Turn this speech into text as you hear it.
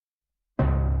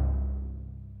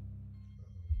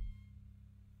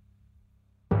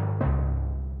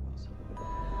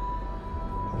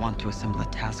want to assemble a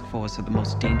task force of the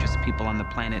most dangerous people on the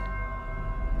planet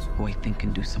who I think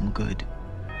can do some good.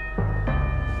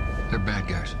 They're bad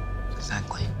guys.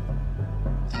 Exactly.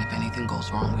 And if anything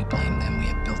goes wrong, we blame them. We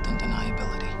have built-in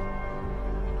deniability.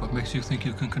 What makes you think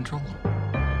you can control them?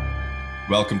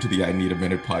 Welcome to the I Need a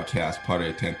Minute podcast, part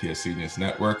of the 10th Year Seniors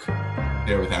Network.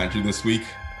 Here with Andrew this week.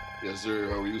 Yes,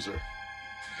 sir. How are you, sir?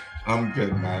 I'm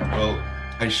good, man. Well,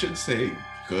 I should say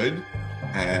good.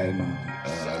 And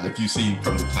if you see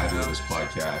from the title of this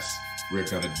podcast, we're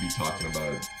going to be talking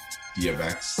about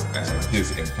DMX and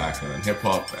his impact on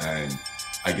hip-hop, and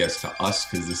I guess to us,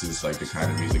 because this is like the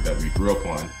kind of music that we grew up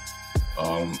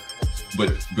on.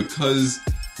 But because,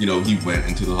 you know, he went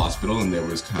into the hospital and there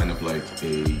was kind of like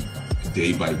a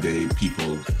day-by-day,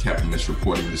 people kept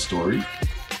misreporting the story.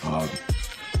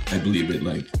 I believe it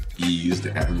like eased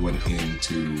everyone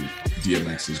into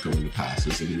DMX is going to pass.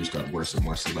 As the news got worse and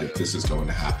worse, like this is going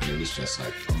to happen. It was just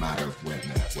like a matter of when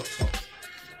and at what point.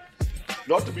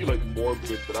 Not to be like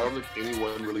morbid, but I don't think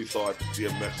anyone really thought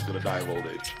DMX was gonna die of old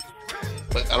age.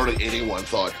 Like I don't think anyone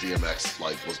thought DMX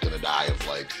like was gonna die of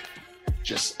like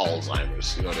just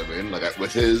Alzheimer's. You know what I mean? Like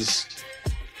with his,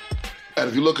 and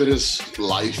if you look at his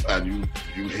life and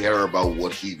you hear about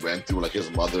what he went through, like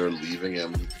his mother leaving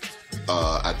him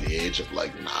at the age of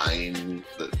like 9,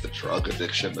 the drug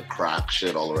addiction, the crack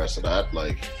shit, all the rest of that.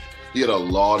 Like he had a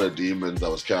lot of demons that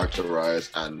was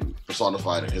characterized and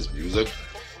personified in his music.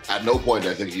 At no point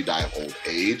did I think he died of old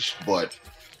age, but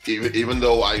even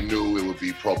though I knew it would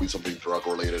be probably something drug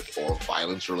related or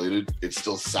violence related, it's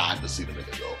still sad to see the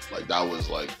nigga go. Like that was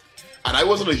like, and I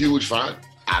wasn't a huge fan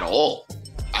at all.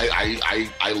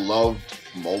 I loved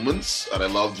Moments and I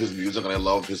loved his music and I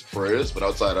loved his prayers, but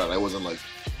outside of that, I wasn't like,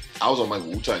 I was on my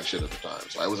Wu-Tang shit at the time,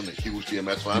 so I wasn't a huge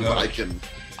DMX fan, but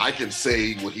I can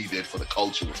say what he did for the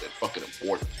culture was fucking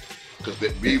important because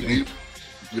we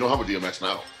don't have a DMX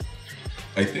now.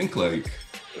 I think like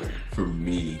for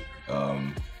me,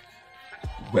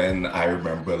 when I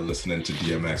remember listening to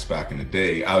DMX back in the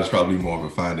day, I was probably more of a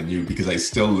fan than you because I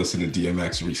still listen to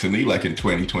DMX recently, like in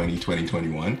 2020,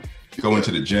 2021. Going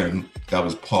to the gym, that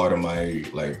was part of my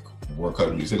like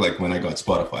workout music. Like when I got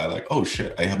Spotify, like, oh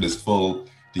shit, I have this full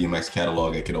DMX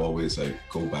catalog I could always like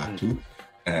go back to.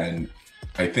 And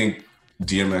I think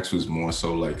DMX was more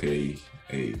so like a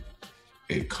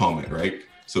comment, right?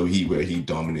 So where he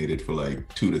dominated for like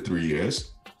 2 to 3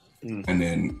 years and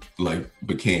then like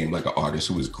became like an artist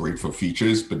who was great for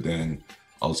features, but then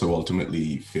also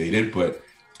ultimately faded. But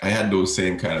I had those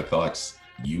same kind of thoughts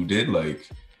you did. Like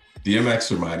DMX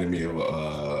reminded me of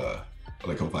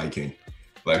like a Viking.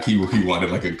 Like he wanted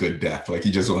like a good death. Like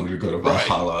he just wanted to go to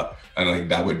Valhalla and like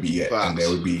that would be it. Facts. And there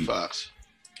would be Facts.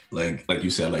 like you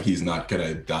said, like he's not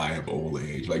gonna die of old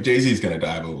age. Like Jay-Z's gonna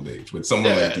die of old age. But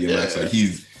someone like DMX, like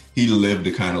he lived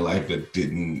the kind of life that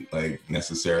didn't like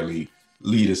necessarily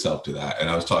lead us up to that. And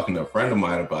I was talking to a friend of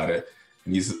mine about it,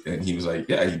 and he was like,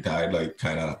 yeah, he died like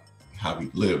kind of how he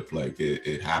lived. Like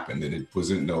it happened, and it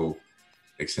wasn't no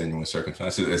extenuating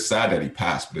circumstances. It's sad that he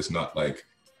passed, but it's not like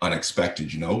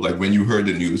unexpected, you know? Like when you heard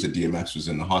the news that DMX was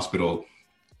in the hospital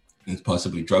and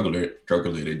possibly drug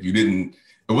related, it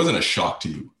wasn't a shock to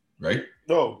you, right?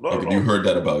 No, like if you heard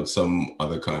that about some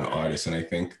other kind of artist. And I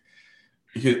think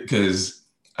because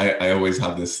I always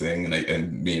have this thing,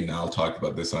 and me and Niall talked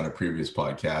about this on a previous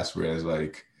podcast, whereas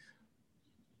like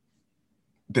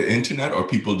the internet, or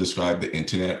people describe the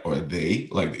internet, or they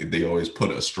always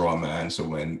put a straw man. So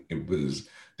when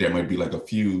there might be like a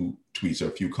few tweets or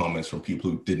a few comments from people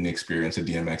who didn't experience the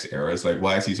DMX era. It's like,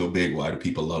 why is he so big? Why do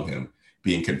people love him?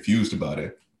 Being confused about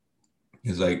it.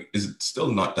 It's like, is it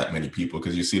still not that many people?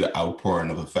 Because you see the outpouring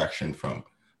of affection from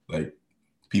like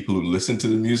people who listen to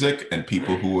the music and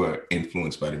people who are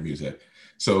influenced by the music.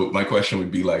 So my question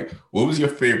would be like, what was your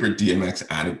favorite DMX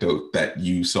anecdote that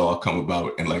you saw come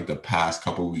about in like the past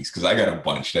couple of weeks? Because I got a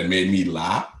bunch that made me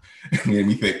laugh and made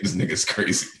me think this nigga's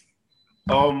crazy.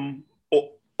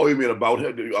 Oh, you mean about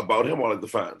him or like the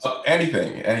fans?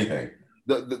 Anything.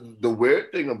 The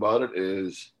weird thing about it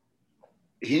is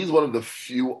he's one of the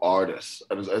few artists,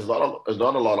 and there's not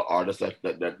a lot of artists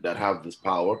that have this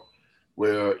power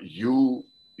where you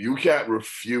can't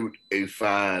refute a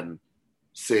fan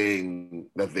saying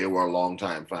that they were a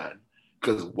longtime fan,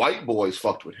 because white boys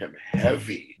fucked with him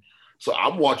heavy. So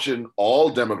I'm watching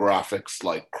all demographics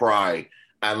like cry,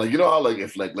 and like, you know how like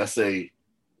if like let's say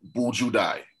Buju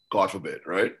died, God forbid,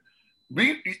 right?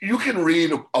 You can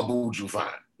read a Buju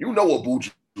fan. You know a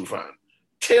Buju fan.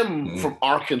 Tim from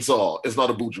Arkansas is not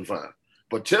a Buju fan,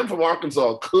 but Tim from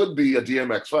Arkansas could be a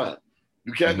DMX fan.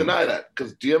 You can't deny that,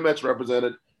 because DMX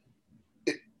represented,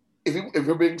 if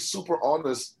you're being super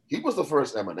honest, he was the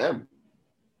first Eminem.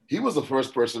 he was the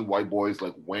first person white boys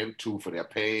like went to for their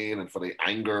pain and for their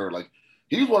anger. Like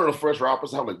he was one of the first rappers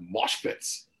to have like mosh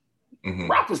pits.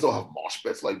 Rappers don't have mosh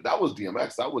pits. Like that was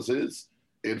DMX. That was his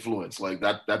influence. Like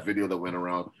that video that went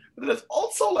around. But there's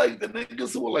also like the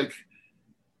niggas who were like,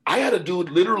 I had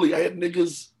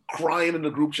niggas crying in the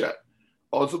group chat.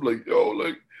 Also like, yo,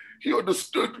 like he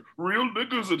understood real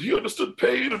niggas and he understood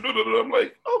pain and I'm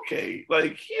like, okay,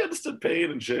 like he understood pain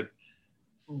and shit.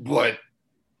 But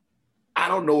I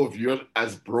don't know if you're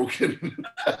as broken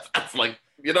as like,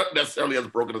 you're not necessarily as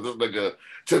broken as this nigga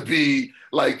to be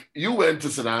like, you went to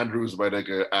St. Andrews, my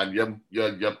nigga, and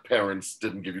your parents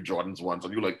didn't give you Jordans once,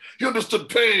 and you're like, he understood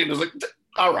pain. It's like,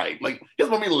 all right, like his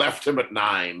mommy left him at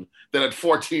 9, then at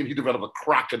 14 he developed a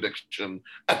crack addiction,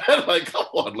 and then like, come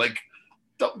on, like,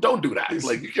 don't do that.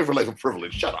 Like, you give her like a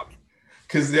privilege. Shut up.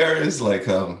 Because there is like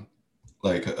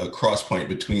a cross point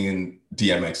between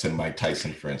DMX and Mike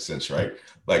Tyson, for instance, right?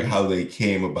 Like how they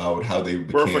came about, how they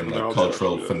became like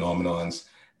cultural phenomenons,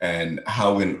 and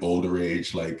how in older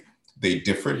age, like they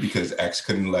differed because X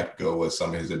couldn't let go of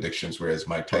some of his addictions, whereas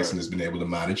Mike Tyson has been able to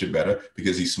manage it better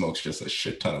because he smokes just a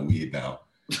shit ton of weed now.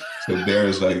 So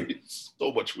there's like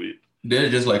so much weed.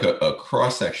 There's just like a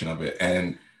cross section of it.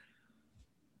 And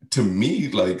to me,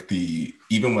 like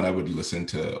even when I would listen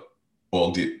to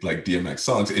all the like DMX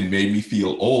songs, it made me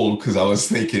feel old because I was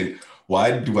thinking,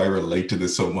 why do I relate to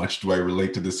this so much? Do I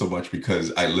relate to this so much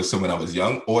because I listened when I was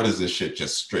young, or does this shit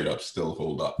just straight up still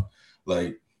hold up?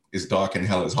 Like, It's Dark and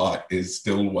Hell is Hot is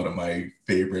still one of my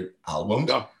favorite albums.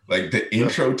 Yeah. Like the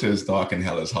intro to It's Dark and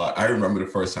Hell is Hot, I remember the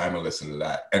first time I listened to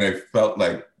that and it felt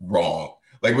like wrong.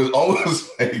 Like it was almost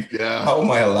like, how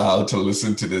am I allowed to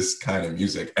listen to this kind of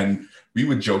music? And we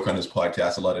would joke on this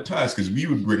podcast a lot of times because we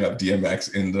would bring up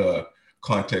DMX in the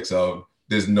context of,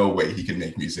 there's no way he can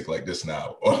make music like this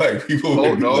now. Or like people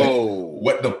would be like,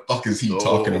 what the fuck is he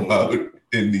talking about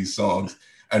in these songs?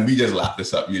 And we just laugh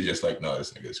this up. You're just like, no,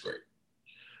 this nigga is great.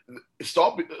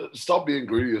 Stop Being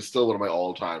Greedy is still one of my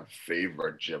all-time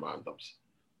favorite Jim anthems.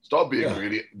 Stop Being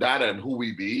Greedy, that and Who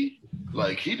We Be.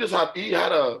 Like he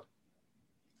had a.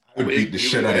 I would beat the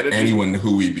shit out of anyone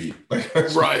Who We Be.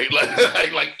 Right. Like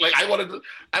I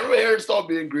remember hearing Stop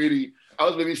Being Greedy. I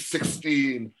was maybe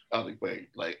 16. I was like, wait,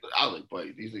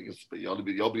 these niggas,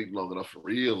 y'all be long enough for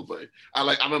real, but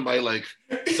I'm in my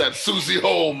sent Susie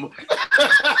home.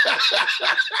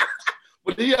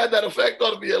 But he had that effect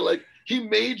on me, like he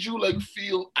made you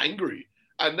feel angry.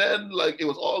 And then it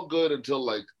was all good until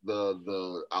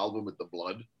the album with the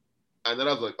blood. And then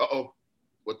I was like,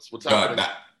 what's happening?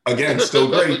 Again, still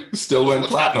great. Still went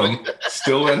platinum.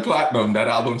 Still went platinum. That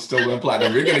album still went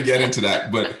platinum. We're gonna get into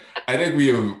that, but I think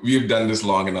we have done this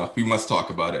long enough. We must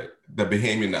talk about it. The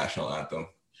Bahamian National Anthem.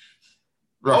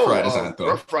 Rough Riders Anthem.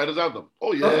 Rough Riders Anthem.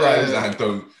 Oh yeah. Rough Riders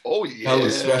Anthem. Oh yeah. Held a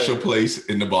special place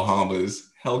in the Bahamas.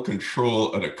 Held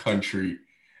control of the country.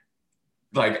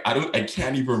 I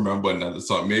can't even remember another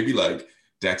song. Maybe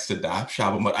Dexter Dapp,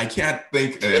 Shabba, but I can't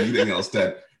think of anything else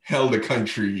that held the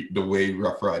country the way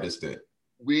Rough Riders did.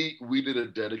 We did a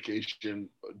dedication.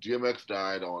 DMX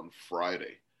died on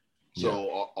Friday.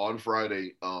 So on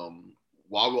Friday,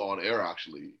 while we were on air,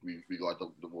 actually, we got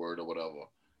the word or whatever.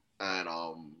 And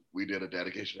we did a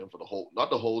dedication for not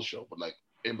the whole show, but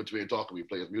in between talking, we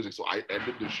played his music. So I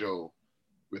ended the show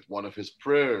with one of his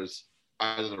prayers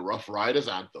as the Rough Riders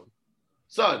Anthem.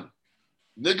 Son,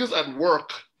 niggas at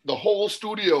work, the whole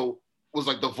studio was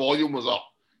the volume was up.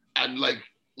 And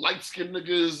light-skinned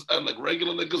niggas and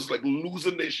regular niggas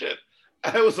losing their shit.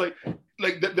 And I was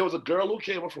there was a girl who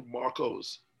came up from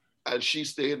Marcos and she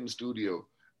stayed in the studio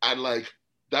and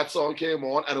that song came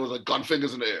on and it was gun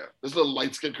fingers in the air. This little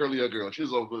light-skinned curly hair girl. She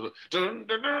was over dun,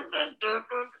 dun, dun, dun, dun,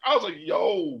 dun. I was like,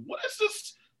 yo, what is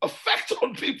this effect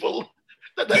on people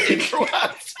that intro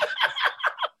has?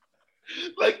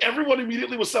 Everyone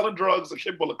immediately was selling drugs and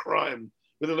capable of crime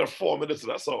within their 4 minutes of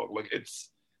that song. It's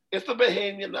the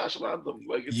Bahamian National Anthem.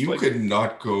 You could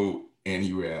not go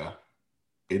anywhere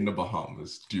in the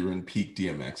Bahamas during peak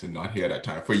DMX and not hear that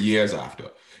time for years after.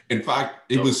 In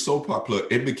fact, it was so popular,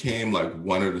 it became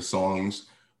one of the songs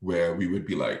where we would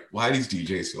be like, why are these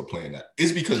DJs still playing that?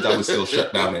 It's because that was still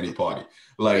shut down any party.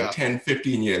 10,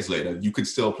 15 years later, you could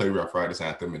still play Rough Riders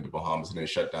Anthem in the Bahamas and then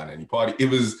shut down any party. It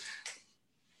was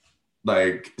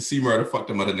See Murder, Fuck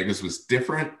Them Other Niggas was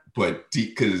different, but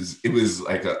because it was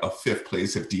a fifth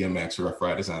place if DMX Rough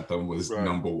Riders Anthem was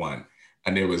number one.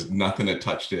 And there was nothing that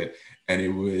touched it. And it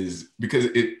was because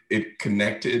it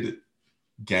connected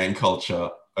gang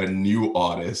culture, a new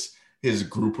artist, his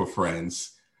group of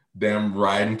friends, them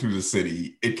riding through the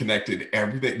city. It connected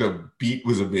everything. The beat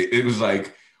was it was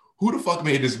who the fuck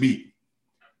made this beat?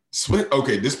 Swiss,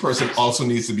 okay, this person also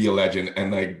needs to be a legend,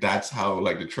 and like that's how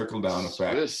like the trickle down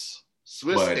effect.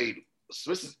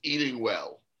 Swiss is eating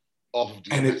well off of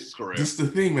And DMX's career. this is the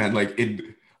thing, man. Like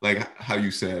how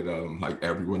you said, like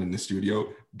everyone in the studio.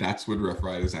 That's what Rough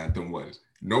Riders Anthem was.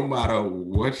 No matter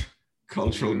what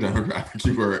cultural demographic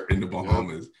you were in the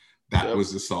Bahamas, that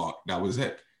was the song. That was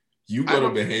it. You go to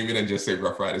Bahamian and just say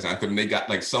Rough Riders Anthem. They got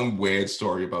like some weird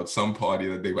story about some party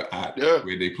that they were at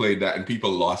where they played that and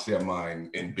people lost their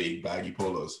mind in big baggy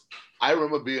polos. I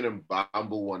remember being in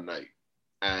Bamboo one night,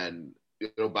 and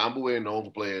Bamboo ain't known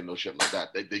for playing no shit like that.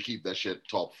 They keep that shit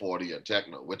top 40 and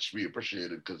techno, which we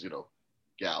appreciated because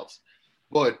gals.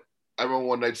 But I remember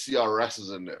one night CRX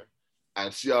is in there,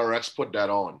 and CRX put that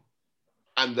on.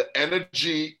 And the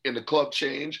energy in the club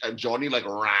changed, and Johnny like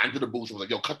ran to the booth and was like,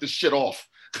 "Yo, cut this shit off."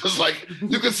 Because like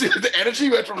you can see the energy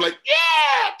went from like,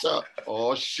 yeah, to,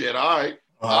 oh shit, all right.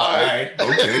 Okay.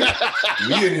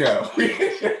 we in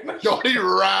here. Johnny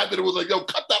ran and it was like, "Yo,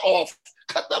 cut that off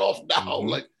now."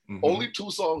 Like only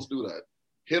 2 songs do that.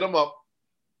 Hit 'Em Up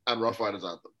and Rough Riders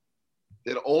Anthem.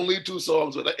 They're the only 2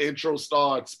 songs where the intro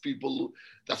starts. People,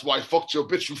 that's why I fucked your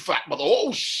bitch, you fat mother.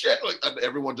 Oh shit. Like, and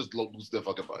everyone just lose their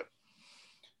fucking mind.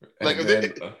 Like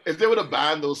if they would have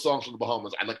banned those songs from the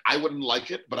Bahamas, I wouldn't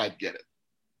like it, but I'd get it.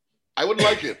 I wouldn't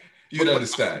like it. You'd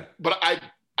understand. But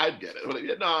I'd get it.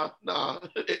 But nah.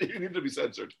 It needs to be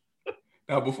censored.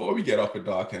 Now, before we get off of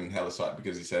Dark and Hell is Hot,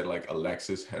 because he said like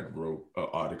Alexis had wrote an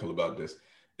article about this.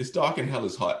 It's Dark and Hell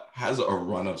is Hot has a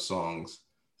run of songs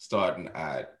starting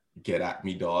at Get At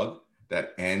Me Dog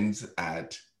that ends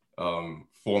at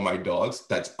For My Dogs.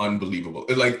 That's unbelievable.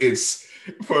 It's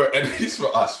for, at least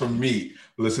for us, for me,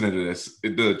 listening to this,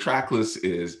 the track list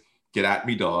is Get At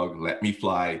Me Dog, Let Me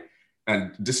Fly.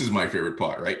 And this is my favorite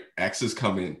part, right? X is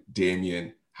coming,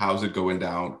 Damien, How's It Going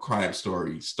Down, Crime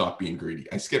Story, Stop Being Greedy.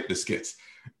 I skipped the skits.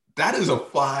 That is a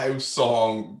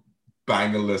 5-song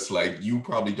banger list. Like you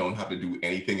probably don't have to do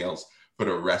anything else for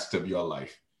the rest of your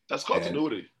life. That's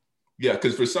continuity. Yeah,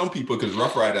 because for some people, because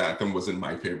Rough Rider Anthem wasn't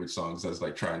my favorite songs, that's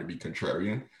like trying to be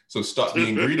contrarian. So Stop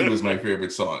Being Greedy was my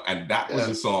favorite song. And that was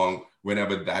a song,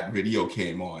 whenever that video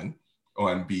came on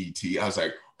BET, I was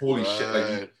like, holy shit.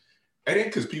 Like, I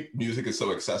think because music is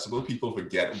so accessible, people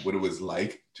forget what it was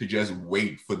like to just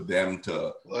wait for them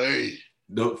to,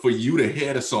 for you to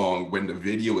hear the song when the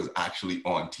video is actually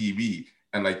on TV.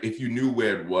 And like, if you knew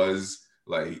where it was,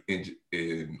 like in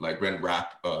like when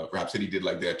Rhapsody did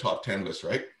like their top 10 list,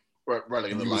 right? Right,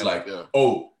 like in the was like,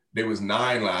 oh, there was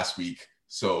 9 last week,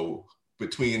 so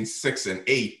between 6 and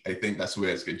 8, I think that's where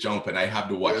it's gonna jump, and I have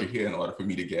to watch it here in order for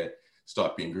me to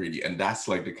Stop Being Greedy. And that's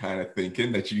like the kind of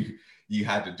thinking that you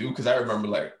had to do, because I remember,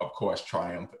 like, of course,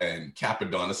 Triumph and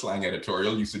Capadonna Slang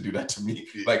Editorial used to do that to me.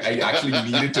 Like, I actually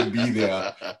needed to be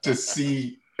there to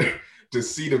see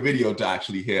the video to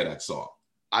actually hear that song.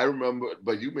 I remember,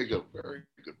 but you make a very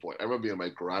good point. I remember being at my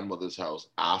grandmother's house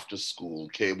after school,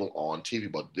 cable on, TV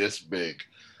about this big,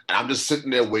 and I'm just sitting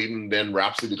there waiting. Then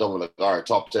Rhapsody come like, all right,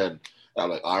 top 10. And I'm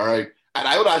like, all right, and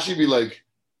I would actually be like,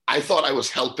 I thought I was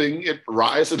helping it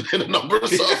rise in the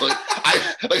numbers. So I was like,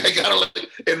 I gotta like,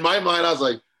 in my mind, I was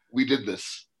like, we did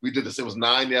this. It was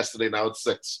 9 yesterday, now it's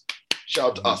 6. Shout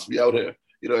out to us, we out here.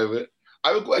 You know what I mean? I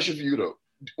have a question for you though.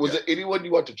 Was there anyone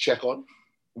you want to check on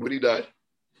when he died?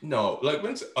 No, like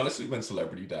when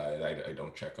celebrity died, I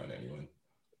don't check on anyone.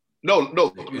 No,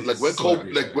 like when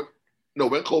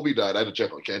Kobe died, I had to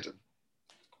check on Kenton.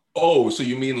 Oh, so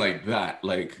you mean like that?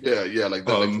 Like yeah, like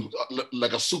that,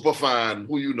 like a super fan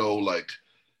who like,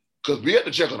 because we had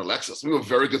to check on Alexis. We were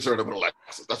very concerned about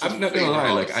Alexis. I'm not gonna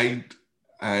lie, like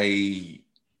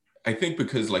I think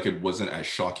because like it wasn't as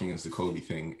shocking as the Kobe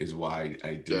thing is why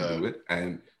I didn't do it,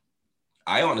 and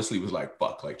I honestly was like,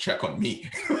 fuck, like check on me.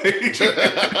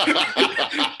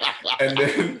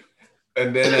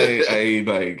 and then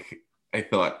I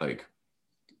thought like,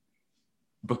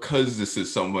 because this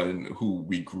is someone who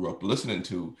we grew up listening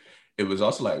to, it was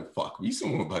also like, fuck, we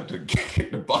someone about to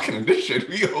get the bucket of this shit.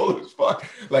 We old as fuck.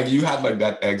 Like you had like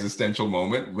that existential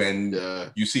moment when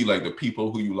you see like the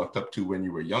people who you looked up to when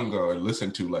you were younger or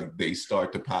listened to, like they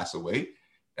start to pass away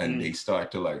and they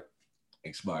start to like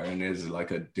expire, and there's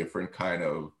like a different kind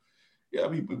of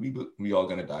we all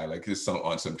gonna die, like this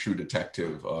on some True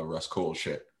Detective Russ Cole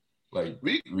shit. Like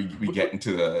we get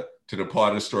into the part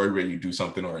of the story where you do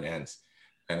something or it ends,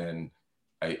 and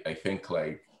I think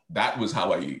like that was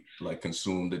how I like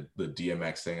consumed the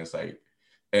DMX thing. It's like,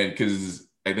 and because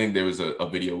I think there was a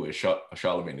video with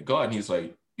Charlamagne the God, and he's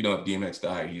like, if DMX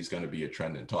died, he's gonna be a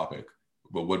trending topic.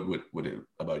 But what it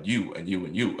about you and you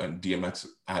and you? And DMX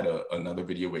had another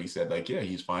video where he said like, yeah,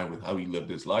 he's fine with how he lived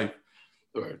his life.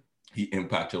 Right. He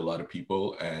impacted a lot of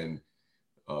people, and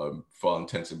For all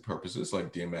intents and purposes,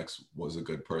 like DMX was a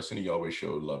good person. He always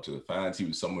showed love to the fans. He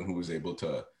was someone who was able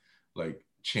to like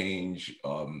change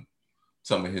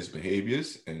some of his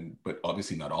behaviors, but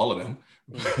obviously not all of them.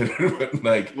 But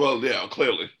like, well, yeah,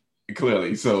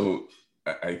 clearly. So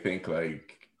I think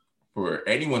like for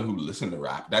anyone who listened to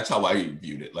rap, that's how I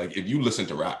viewed it. Like if you listen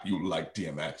to rap, you like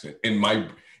DMX. In my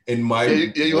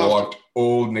warped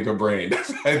old nigga brain,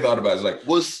 that's what I thought about. It's like,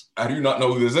 how do you not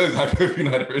know who this is? How have you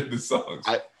not heard the songs?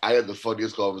 I had the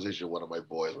funniest conversation with one of my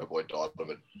boys, my boy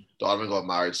Donovan. Donovan got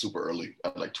married super early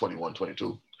at like 21,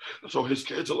 22. So his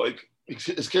kids are like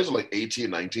 18,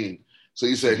 19. So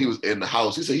he said he was in the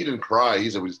house. He said he didn't cry. He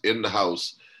said he was in the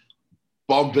house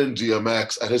bumping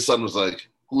DMX. And his son was like,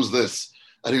 who's this?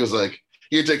 And he was like,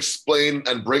 he had to explain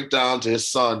and break down to his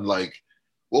son like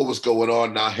what was going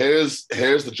on. Now here's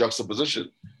the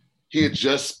juxtaposition. He had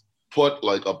just put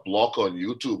like a block on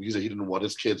YouTube. He said he didn't want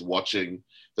his kids watching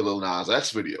the Lil Nas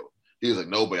X video. He was like,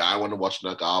 no, but I want to watch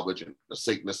that garbage and the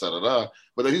sickness, da.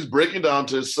 But then he's breaking down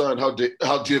to his son how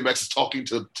DMX is talking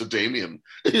to Damien.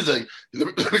 He's like,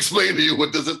 let me explain to you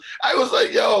what this is. I was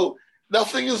like, yo,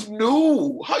 nothing is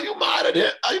new. How you mad at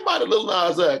him? How you mad at Lil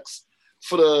Nas X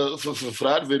for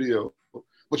that video?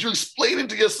 But you explaining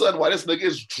to your son why this nigga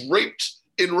is draped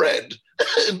in red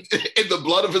in the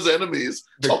blood of his enemies,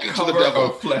 talking to the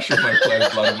devil. Of flesh of my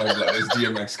flesh, blood of my blood is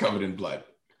DMX covered in blood.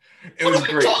 It was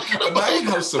great. Imagine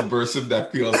how subversive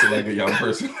that feels to like a young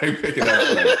person like picking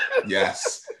up like,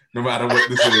 yes, no matter what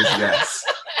this is, yes.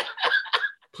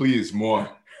 Please, more.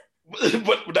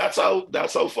 But that's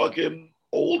how fucking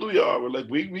old we are. We're like,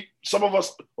 we some of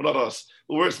us, well, not us,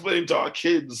 but we're explaining to our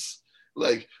kids,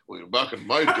 like, well, back in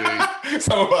my day.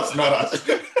 Some of us, not us.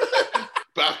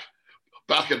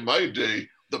 back in my day,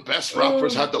 the best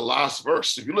rappers had the last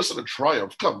verse. If you listen to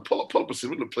Triumph, come pull up a scene.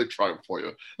 We're gonna play Triumph for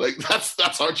you. Like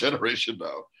that's our generation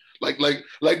now. Like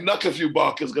Knuck You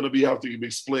Buck is gonna have to be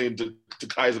explained to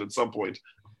Kaiser at some point,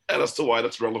 and as to why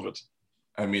that's relevant.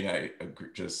 I mean, I agree,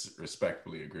 just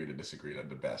respectfully agree to disagree that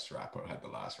the best rapper had the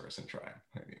last verse in Triumph.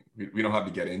 I mean, we don't have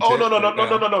to get into. Oh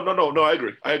no!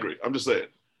 I agree. I'm just saying.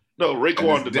 No,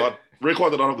 Raekwon did not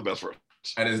have the best verse.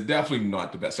 And it's definitely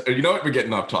not the best. You know what? We're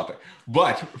getting off topic.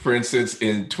 But for instance,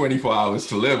 in 24 Hours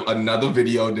to Live, another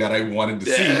video that I wanted to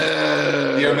see,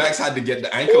 DMX had to get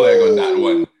the ankle leg on that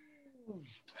one.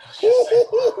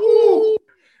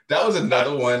 That was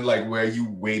another one like where you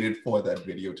waited for that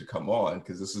video to come on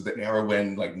because this is the era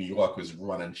when like New York was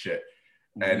running shit.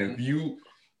 And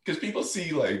because people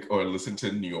see like or listen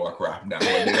to New York rap now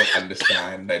and they don't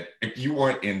understand that if you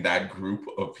weren't in that group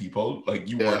of people, like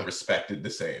you weren't respected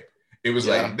the same. It was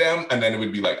like them, and then it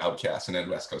would be like Outkast, and then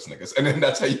West Coast niggas, and then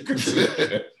that's how you consider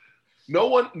it. No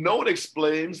one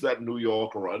explains that New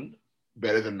York run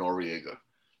better than Noriega,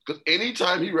 because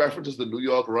anytime he references the New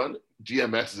York run,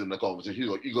 DMX is in the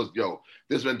conversation. He goes, yo,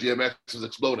 this when DMX was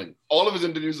exploding. All of his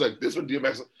interviews like this when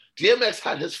DMX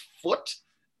had his foot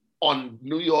on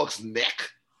New York's neck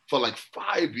for like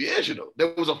 5 years. You know,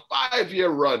 there was a 5-year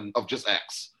run of just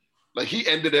X. Like he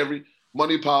ended every.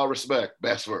 Money, Power, Respect,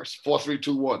 best verse. 4, 3,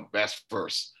 2, 1, best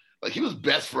verse. Like he was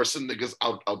best versing niggas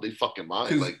out they fucking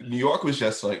mind. Like New York was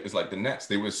just like it's like the Nets.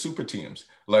 They were super teams.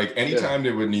 Like anytime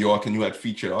they were in New York and you had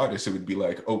featured artists, it would be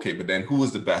like, okay, but then who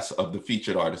was the best of the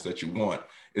featured artists that you want?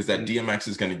 Is that DMX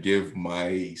is gonna give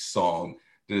my song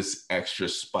this extra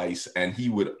spice, and he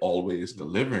would always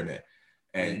deliver in it.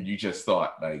 And you just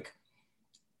thought like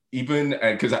even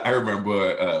because I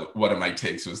remember one of my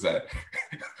takes was that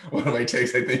I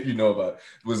think you know about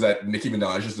was that Nicki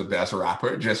Minaj is the best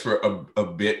rapper just for a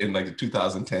bit in like the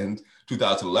 2010s,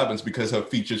 2011s because her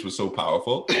features were so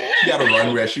powerful. She had a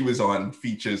run where she was on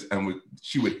features and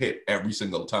she would hit every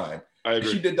single time. I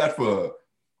agree. She did that for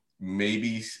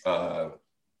maybe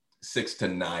 6 to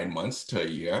 9 months to a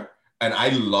year. And I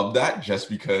love that just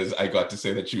because I got to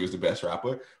say that she was the best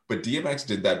rapper. But DMX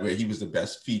did that where he was the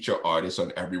best feature artist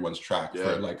on everyone's track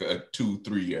for like a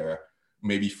 2-3 year,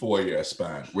 maybe 4 year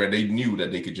span where they knew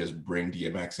that they could just bring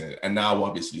DMX in. And now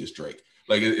obviously it's Drake.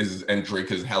 And Drake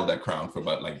has held that crown for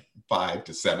about like 5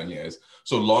 to 7 years.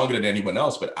 So longer than anyone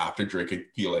else. But after Drake, I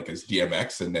feel like it's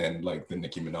DMX and then like the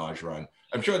Nicki Minaj run.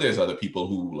 I'm sure there's other people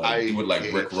who like do it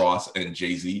like Rick Ross and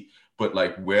Jay-Z. But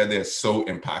like where they're so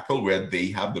impactful, where they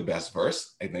have the best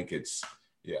verse, I think it's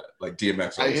like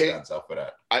DMX always stands out for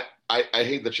that. I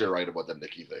hate that you're right about the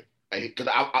Nicki thing. Because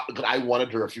I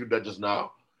wanted to refute that just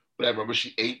now, but I remember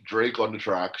she ate Drake on the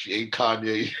track, she ate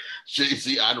Kanye,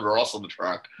 Jay-Z, and Ross on the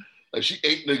track. Like she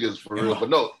ate niggas for real.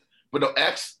 But no,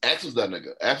 X was that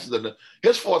nigga. X is that nigga.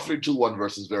 His 4, 3, 2, 1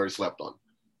 verse is very slept on.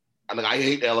 And like I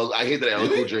hate that LL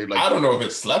Cool J. Like I don't know if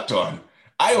it's slept on.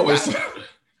 I always.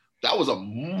 That was a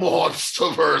monster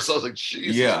verse. I was like,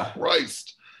 Jesus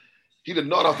Christ. He did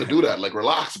not have to do that. Like,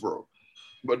 relax, bro.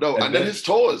 But no, and then his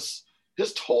tours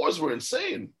were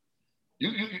insane.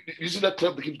 You see that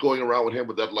clip that keeps going around with him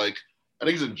with that, like, I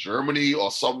think he's in Germany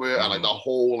or somewhere, and like the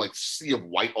whole like sea of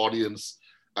white audience,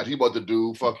 and he about to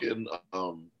do fucking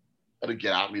I think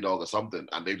Get At Me Dog or something,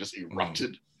 and they just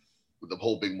erupted with the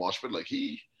whole big mosh pit. Like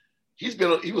he was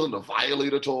on the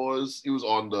Violator tours, he was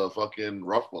on the fucking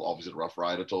obviously the Rough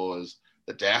Rider tours,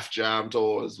 the Def Jam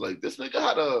tours. Like this nigga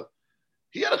had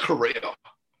a career.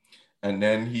 And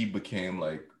then he became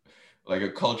like a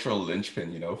cultural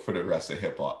linchpin, you know, for the rest of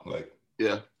hip hop. Like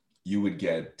you would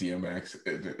get DMX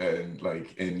and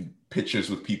like in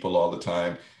pictures with people all the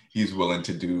time. He's willing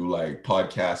to do like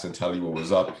podcasts and tell you what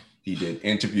was up. He did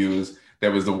interviews.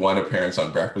 There was the one appearance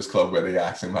on Breakfast Club where they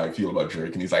asked him how he feel about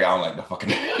Drake, and he's like, I don't like the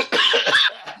fucking.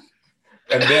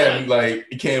 And then like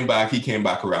he came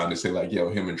back around to say like, yo,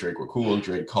 him and Drake were cool.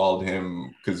 Drake called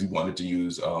him because he wanted to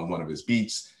use one of his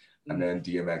beats. And then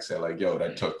DMX said like, yo,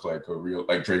 that took like a real,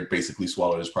 like Drake basically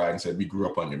swallowed his pride and said, we grew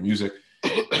up on your music.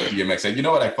 And DMX said, you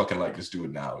know what, I fucking like, just do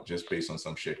it now, just based on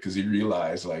some shit. Because he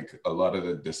realized like a lot of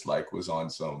the dislike was on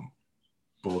some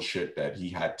bullshit that he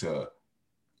had to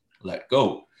let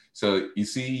go. So you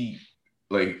see,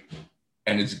 like,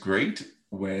 and it's great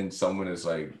when someone is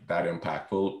like that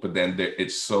impactful, but then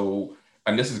it's so,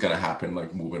 and this is gonna happen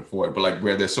like moving forward, but like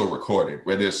where they're so recorded,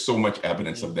 where there's so much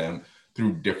evidence of them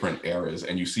through different eras,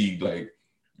 and you see like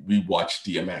we watch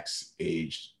DMX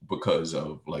age because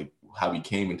of like how he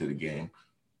came into the game.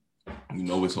 You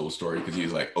know his whole story because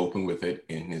he's like open with it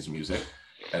in his music,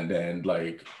 and then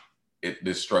like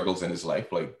the struggles in his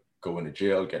life, like going to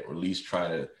jail, get released,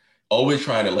 always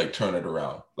trying to like turn it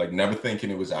around, like never thinking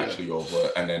it was actually over,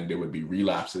 and then there would be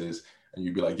relapses, and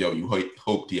you'd be like, yo, you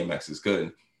hope DMX is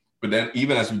good. But then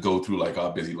even as we go through like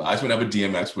our busy lives, whenever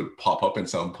DMX would pop up in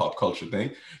some pop culture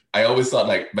thing, I always thought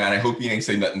like, man, I hope he ain't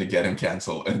say nothing to get him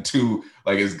canceled. And two,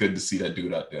 like it's good to see that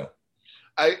dude out there.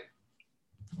 I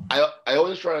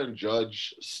always try and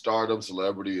judge stardom,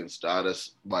 celebrity, and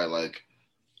status by like,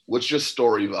 what's your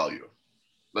story value?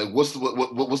 Like, what's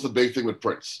the big thing with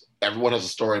Prince? Everyone has a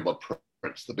story about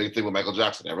Prince. The big thing with Michael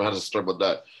Jackson, everyone has a story about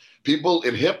that. People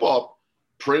in hip hop,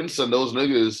 Prince and those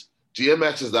niggas,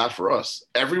 DMX is that for us.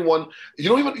 Everyone, you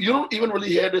don't even really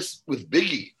hear this with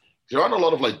Biggie. There aren't a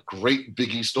lot of like great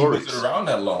Biggie stories. He wasn't around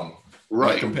that long,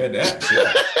 right? Like, compared to X,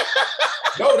 yeah.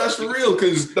 No, that's for real.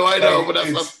 Because no, I know, but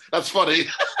that's funny.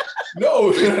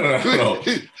 No.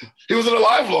 He wasn't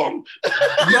alive long.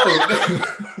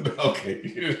 No.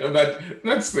 Okay, I'm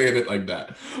not saying it like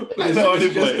that. I know, I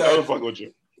didn't play it. I don't fuck with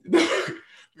you.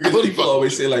 Because people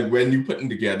always say like when you putting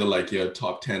together like your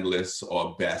top 10 lists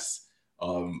or best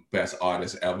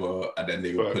artists ever, and then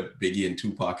they would put Biggie and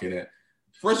Tupac in it.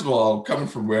 First of all, coming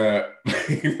from where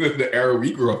the era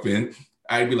we grew up in,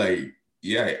 I'd be like,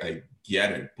 yeah, I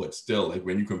get it, but still, like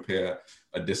when you compare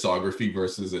a discography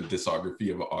versus a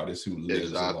discography of an artist who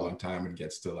lives a long time and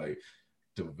gets to like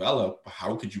develop,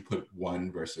 how could you put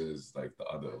one versus like the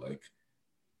other? Like,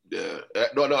 yeah,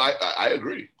 no, I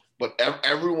agree. But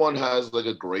everyone has like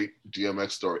a great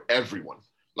DMX story. Everyone.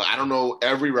 Like, I don't know,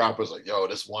 every rapper's like, yo,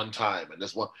 this one time and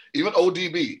this one, even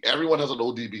ODB, everyone has an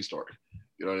ODB story.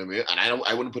 You know what I mean? And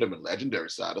I wouldn't put him in legendary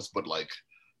status, but like,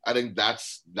 I think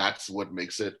that's what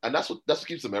makes it, and that's what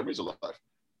keeps the memories alive.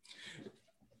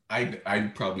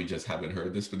 I probably just haven't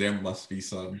heard this, but there must be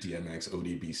some DMX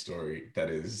ODB story that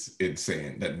is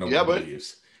insane that nobody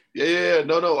believes. Yeah.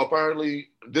 No. Apparently,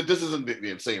 this isn't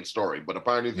the insane story, but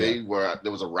apparently there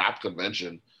was a rap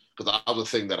convention, because that was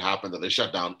a thing that happened that they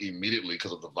shut down immediately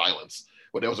because of the violence.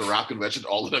 But there was a rap convention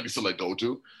all of them used to like go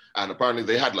to, and apparently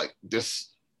they had like this.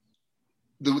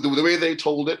 The way they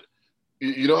told it,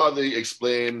 you know how they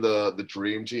explain the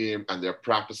Dream Team and their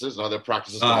practices and how their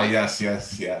practices.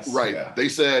 Yes. Right. Yeah. They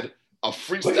said a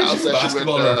freestyle session.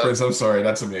 Basketball reference. I'm sorry,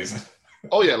 that's amazing.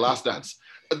 Oh yeah, Last Dance.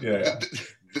 Yeah.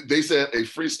 They said a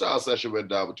freestyle session went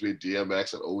down between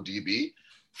DMX and ODB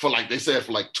for like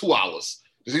 2 hours.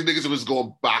 These niggas was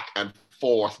going back and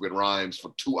forth with rhymes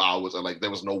for 2 hours, and like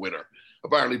there was no winner.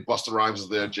 Apparently, Busta Rhymes was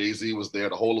there, Jay-Z was there,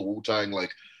 the whole of Wu-Tang,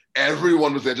 like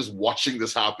everyone was there just watching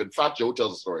this happen. Fat Joe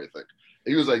tells the story, I think.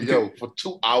 He was like, yo, for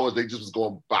 2 hours, they just was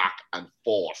going back and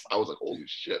forth. I was like, holy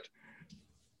shit.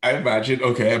 I imagine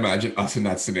us in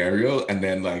that scenario, and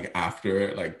then like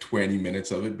after like 20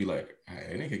 minutes of it, be like,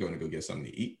 I think I'm going to go get something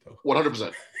to eat though.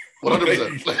 100%. Like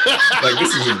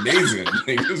this is amazing.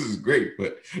 Like, this is great,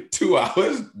 but 2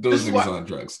 hours, those niggas on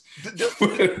drugs.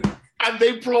 And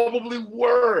they probably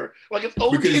were. Like it's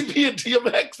ODB and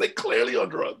DMX, they clearly on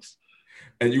drugs.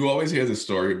 And you always hear the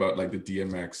story about like the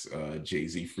DMX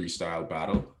Jay-Z freestyle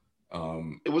battle.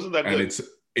 It wasn't that and good.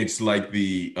 it's like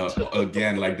the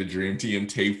again, like the Dream Team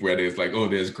tape where there's like, oh,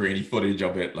 there's grainy footage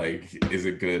of it. Like, is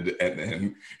it good? And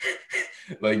then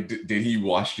like, did he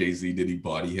wash Jay-Z? Did he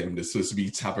body him? This supposed to be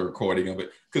type of recording of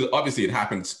it, because obviously it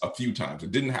happens a few times.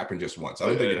 It didn't happen just once. I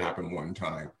don't think it happened one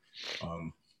time.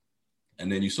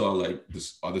 And then you saw like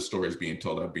this other stories being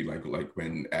told. That'd be like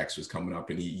when X was coming up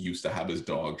and he used to have his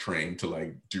dog trained to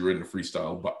like during the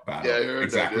freestyle battle,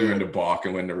 exactly when to bark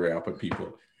and when to rear up at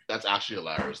people. That's actually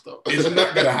hilarious, though. It's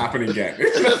not gonna happen again.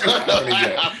 It's not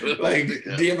gonna happen again. Like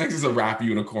DMX is a rap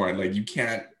unicorn. Like you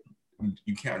can't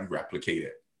replicate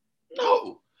it.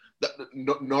 No.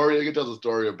 Noriega tells a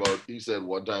story about, he said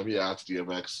one time he asked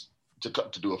DMX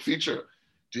to do a feature.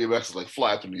 DMX is like,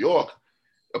 fly to New York.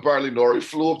 Apparently Nori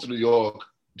flew up to New York.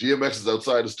 DMX is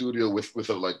outside the studio with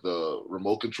like the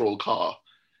remote control car.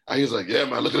 And he's like, yeah,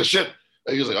 man, look at the shit.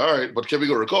 And he's like, all right, but can we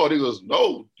go record? He goes,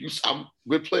 no,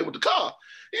 we're playing with the car.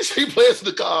 He plays in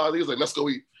the car. And he's like, let's go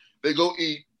eat. They go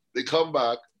eat. They come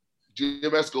back.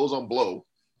 DMX goes on blow,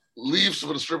 leaves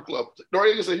for the strip club.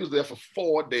 Noriega said he was there for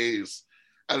 4 days.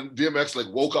 And DMX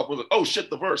like woke up and was like, oh shit,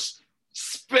 the verse.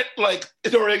 Spit like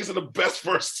Noriega's in the best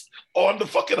verse on the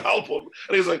fucking album.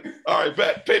 And he's like, all right,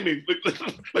 bet, pay me.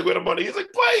 Like where the money? He's like,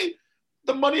 pay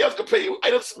the money I have to pay you. I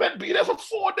just spent being there for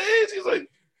 4 days. He's like,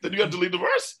 then you got to delete the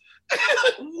verse?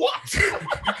 What?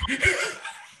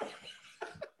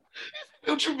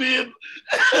 What you mean?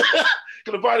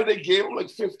 Because apparently they gave him like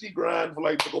 50 grand for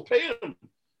like to go pay him.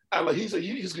 And like he said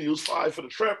he's gonna use 5 for the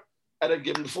trip and then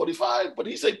give him the 45. But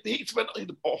he said he spent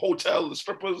the hotel, the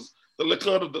strippers, the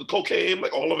liquor, the cocaine,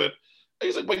 like all of it. And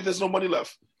he's like, but there's no money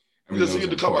left. He just need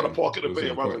to come out of pocket and pay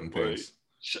him.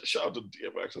 Shout out to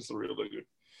DMX, that's the real nigga.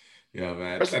 Yeah,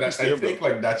 man. And I think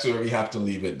like that's where we have to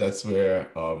leave it. That's where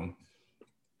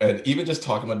and even just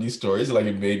talking about these stories, like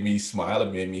it made me smile,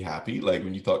 it made me happy. Like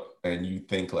when you talk and you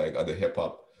think like other hip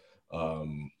hop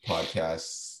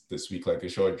podcasts this week, like a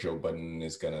sure Joe Budden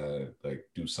is gonna like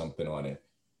do something on it,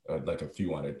 like a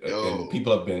few on it. And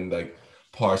people have been like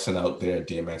parsing out their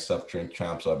DMX stuff. Drink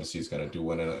Champs obviously is gonna do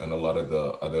one, and a lot of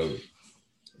the other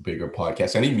bigger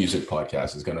podcasts, any music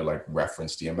podcast is gonna like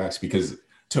reference DMX, because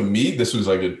to me this was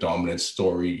like a dominant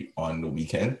story on the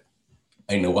weekend.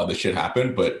 I know other shit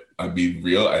happened, but I'll be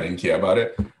real, I didn't care about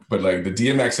it. But like the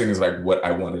DMX thing is like what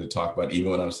I wanted to talk about,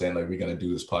 even when I'm saying like we're gonna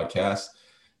do this podcast.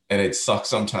 And it sucks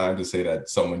sometimes to say that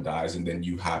someone dies and then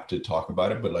you have to talk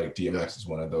about it. But like DMX is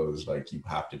one of those like you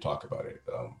have to talk about it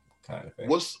kind of thing.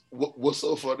 What's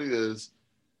so funny is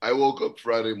I woke up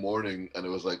Friday morning and it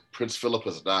was like Prince Philip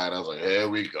has died. I was like, here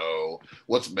we go.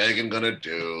 What's Meghan gonna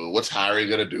do? What's Harry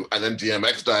gonna do? And then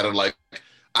DMX died. And like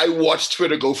I watched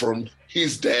Twitter go from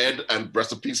he's dead and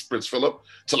rest in peace Prince Philip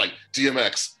to like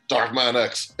DMX, Dark Man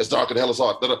X, it's dark and hell is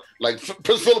hot. Like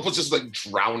Prince Philip was just like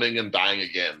drowning and dying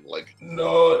again. Like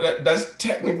no, that's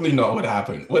technically not what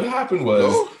happened. What happened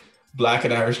was Black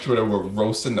and Irish Twitter were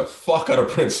roasting the fuck out of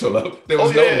Prince Philip. There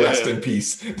was no rest in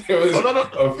peace. There was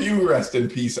a few rest in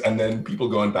peace, and then people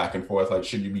going back and forth like,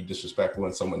 should you be disrespectful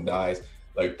when someone dies?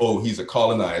 Like, oh, he's a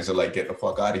colonizer. Like, get the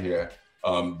fuck out of here.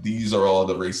 These are all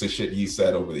the racist shit he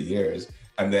said over the years.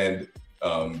 And then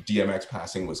DMX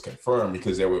passing was confirmed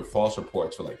because there were false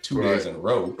reports for like 2 days in a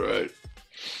row. Right.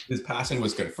 His passing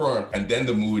was confirmed, and then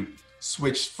the mood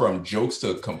switched from jokes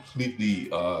to completely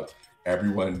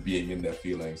everyone being in their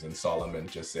feelings, and Solomon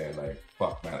just saying like,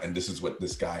 fuck man, and this is what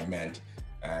this guy meant,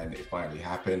 and it finally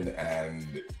happened.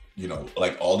 And you know,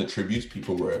 like all the tributes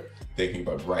people were thinking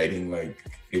about writing, like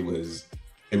it was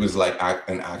like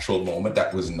an actual moment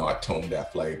that was not tone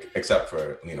deaf, like except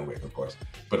for Lena Waithe, of course,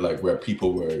 but like where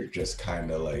people were just kind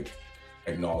of like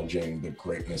acknowledging the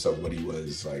greatness of what he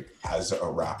was like as a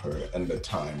rapper and the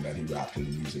time that he rapped and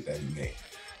the music that he made.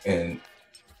 And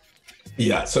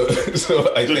yeah, so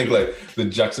I think like the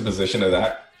juxtaposition of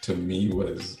that to me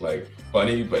was like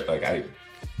funny, but like I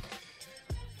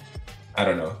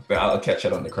don't know, I'll catch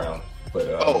it on The Crown. But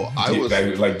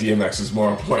like DMX is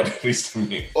more important, at least to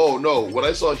me. Oh no, when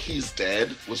I saw He's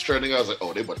Dead was trending, I was like,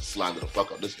 oh, they about to slander the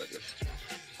fuck out this nigga.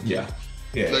 Yeah.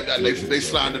 They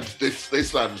slandered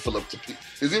Philip to pieces.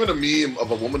 There's even a meme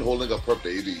of a woman holding up her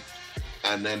baby,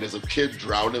 and then there's a kid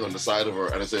drowning on the side of her,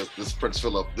 and it says, "This is Prince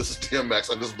Philip, this is DMX,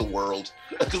 and this is the world."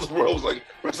 Because the world was like,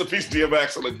 "Rest in peace,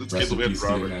 DMX," and like this kid will be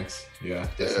drowning. DMX. Yeah,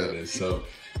 that's what it is. So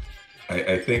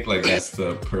I think like that's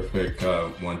the perfect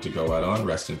one to go out on.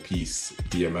 Rest in peace,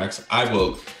 DMX.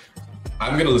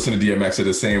 I'm gonna listen to DMX at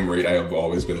the same rate I have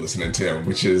always been listening to him,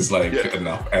 which is like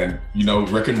enough. And you know,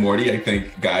 Rick and Morty, I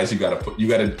think guys, you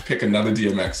gotta pick another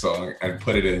DMX song and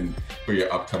put it in for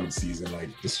your upcoming season. Like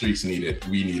the streets need it,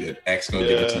 we need it. X gonna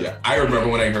give it to you. I remember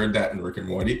when I heard that in Rick and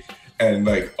Morty, and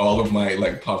like all of my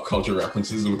like pop culture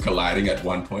references were colliding at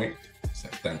one point. So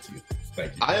thank you.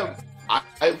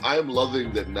 I am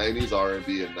loving that 90s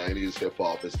R&B and 90s hip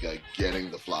hop is like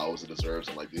getting the flowers it deserves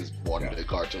in like these modern day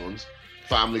cartoons.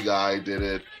 Family Guy did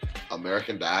it.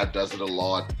 American Dad does it a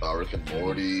lot. Rick and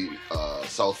Morty,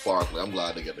 South Park. I'm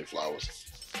glad they get their flowers.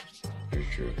 Very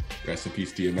true. Rest in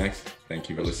peace, DMX. Thank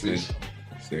you for listening.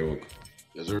 Stay woke.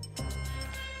 Yes, sir.